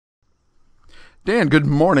Dan, good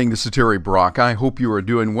morning. This is Terry Brock. I hope you are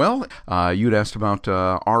doing well. You'd asked about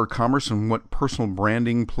our commerce and what personal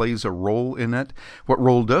branding plays a role in it. What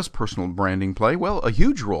role does personal branding play? Well, a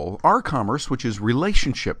huge role. Our commerce, which is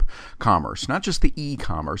relationship commerce, not just the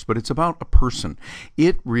e-commerce, but it's about a person.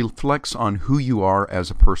 It reflects on who you are as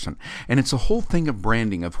a person. And it's a whole thing of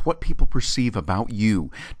branding, of what people perceive about you.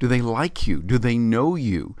 Do they like you? Do they know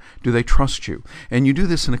you? Do they trust you? And you do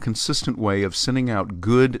this in a consistent way of sending out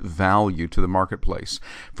good value to the marketplace.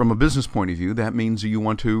 From a business point of view, that means you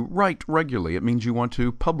want to write regularly. It means you want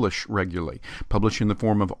to publish regularly. Publish in the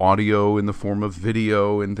form of audio, in the form of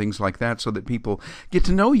video, and things like that, so that people get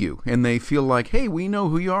to know you and they feel like, hey, we know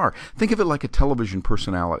who you are. Think of it like a television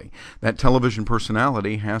personality. That television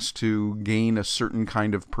personality has to gain a certain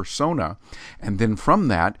kind of persona, and then from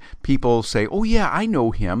that, people say, oh yeah, I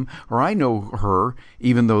know him or I know her,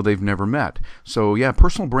 even though they've never met. So yeah,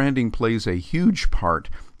 personal branding plays a huge part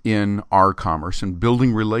in our commerce and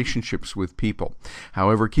building relationships with people.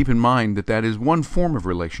 However, keep in mind that that is one form of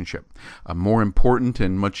relationship. A more important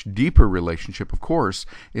and much deeper relationship, of course,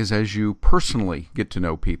 is as you personally get to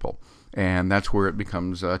know people. And that's where it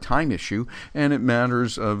becomes a time issue, and it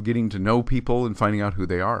matters of getting to know people and finding out who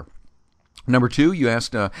they are. Number two, you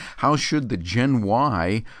asked, how should the Gen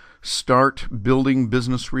Y start building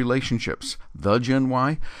business relationships? The Gen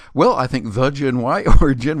Y? Well, I think the Gen Y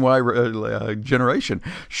or Gen Y generation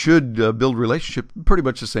should build relationship pretty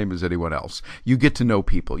much the same as anyone else. You get to know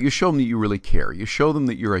people. You show them that you really care. You show them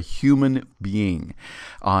that you're a human being.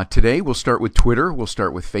 Today, we'll start with Twitter. We'll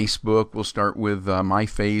start with Facebook. We'll start with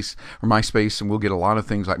MySpace, and we'll get a lot of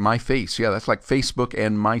things like MyFace. Yeah, that's like Facebook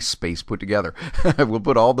and MySpace put together. We'll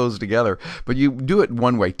put all those together. But you do it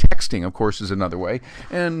one way. Texting, of course, is another way.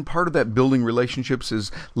 And part of that building relationships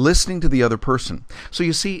is listening to the other person. So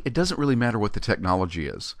you see, it doesn't really matter what the technology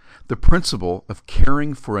is. The principle of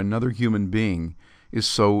caring for another human being is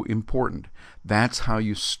so important. That's how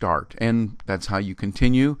you start, and that's how you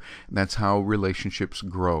continue, and that's how relationships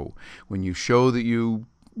grow. When you show that you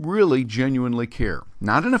really genuinely care,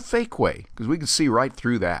 not in a fake way, because we can see right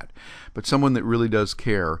through that, but someone that really does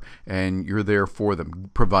care, and you're there for them,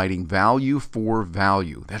 providing value for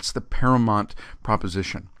value. That's the paramount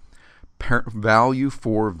proposition. Value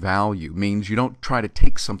for value means you don't try to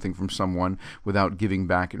take something from someone without giving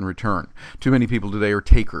back in return. Too many people today are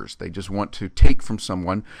takers. They just want to take from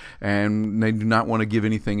someone and they do not want to give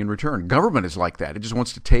anything in return. Government is like that. It just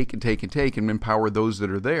wants to take and take and take and empower those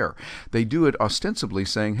that are there. They do it ostensibly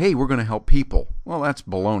saying, hey, we're going to help people. Well, that's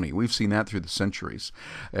baloney. We've seen that through the centuries.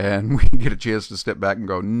 And we get a chance to step back and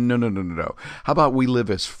go, no, no, no, no, no. How about we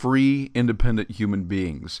live as free, independent human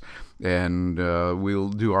beings? And we'll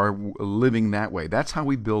do our living that way. That's how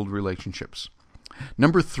we build relationships.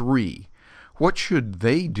 Number three, what should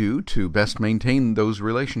they do to best maintain those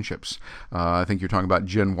relationships? I think you're talking about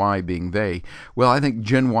Gen Y being they. Well, I think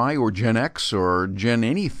Gen Y or Gen X or Gen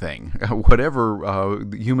anything, whatever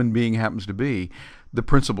the human being happens to be, the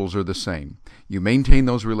principles are the same. You maintain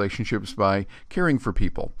those relationships by caring for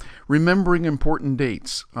people, remembering important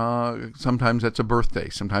dates. Sometimes that's a birthday.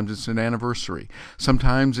 Sometimes it's an anniversary.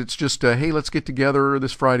 Sometimes it's just, hey, let's get together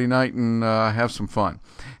this Friday night and have some fun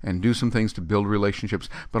and do some things to build relationships.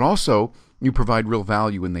 But also, you provide real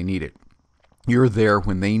value when they need it. You're there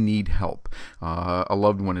when they need help. A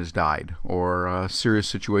loved one has died or a serious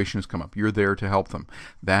situation has come up. You're there to help them.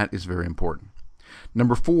 That is very important.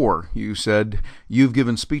 Number four, you said you've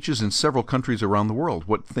given speeches in several countries around the world.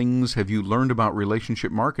 What things have you learned about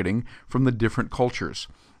relationship marketing from the different cultures?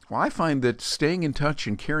 Well, I find that staying in touch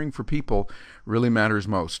and caring for people really matters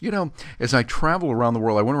most. You know, as I travel around the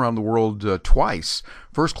world, I went around the world twice.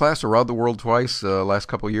 First class around the world twice last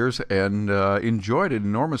couple of years and enjoyed it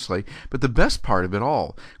enormously. But the best part of it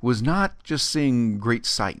all was not just seeing great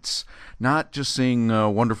sights, not just seeing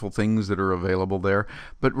wonderful things that are available there,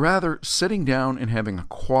 but rather sitting down and having a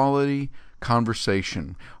quality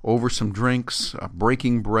conversation over some drinks,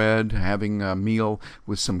 breaking bread, having a meal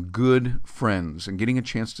with some good friends and getting a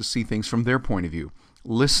chance to see things from their point of view.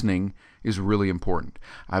 Listening is really important.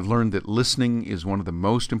 I've learned that listening is one of the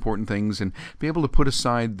most important things, and be able to put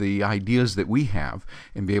aside the ideas that we have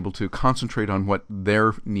and be able to concentrate on what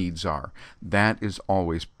their needs are. That is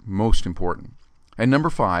always most important. And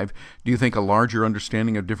number five, do you think a larger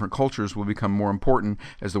understanding of different cultures will become more important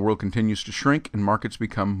as the world continues to shrink and markets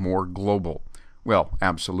become more global? Well,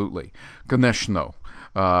 absolutely. Konechno.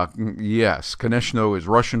 Yes, Konechno is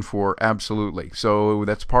Russian for absolutely. So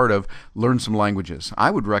that's part of learn some languages.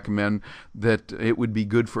 I would recommend that it would be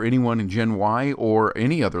good for anyone in Gen Y or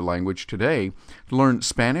any other language today to learn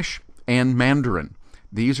Spanish and Mandarin.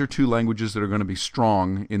 These are two languages that are going to be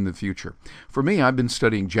strong in the future. For me, I've been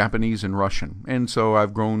studying Japanese and Russian, and so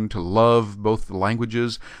I've grown to love both the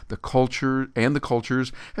languages, the culture, and the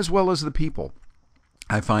cultures, as well as the people.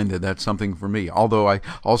 I find that that's something for me. Although I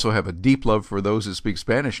also have a deep love for those that speak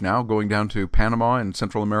Spanish now, going down to Panama and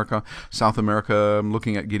Central America, South America, I'm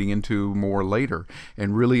looking at getting into more later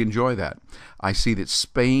and really enjoy that. I see that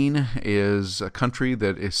Spain is a country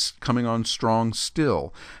that is coming on strong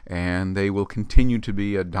still, and they will continue to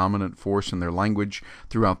be a dominant force in their language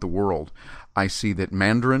throughout the world. I see that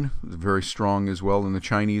Mandarin is very strong as well, and the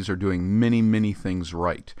Chinese are doing many, many things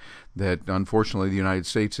right that unfortunately the United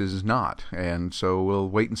States is not. And so we'll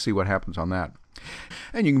wait and see what happens on that.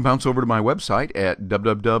 And you can bounce over to my website at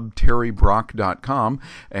www.terrybrock.com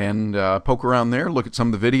and poke around there, look at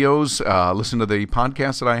some of the videos, listen to the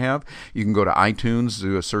podcasts that I have. You can go to iTunes,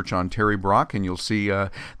 do a search on Terry Brock, and you'll see the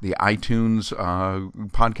iTunes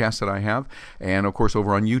podcast that I have, and of course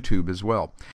over on YouTube as well.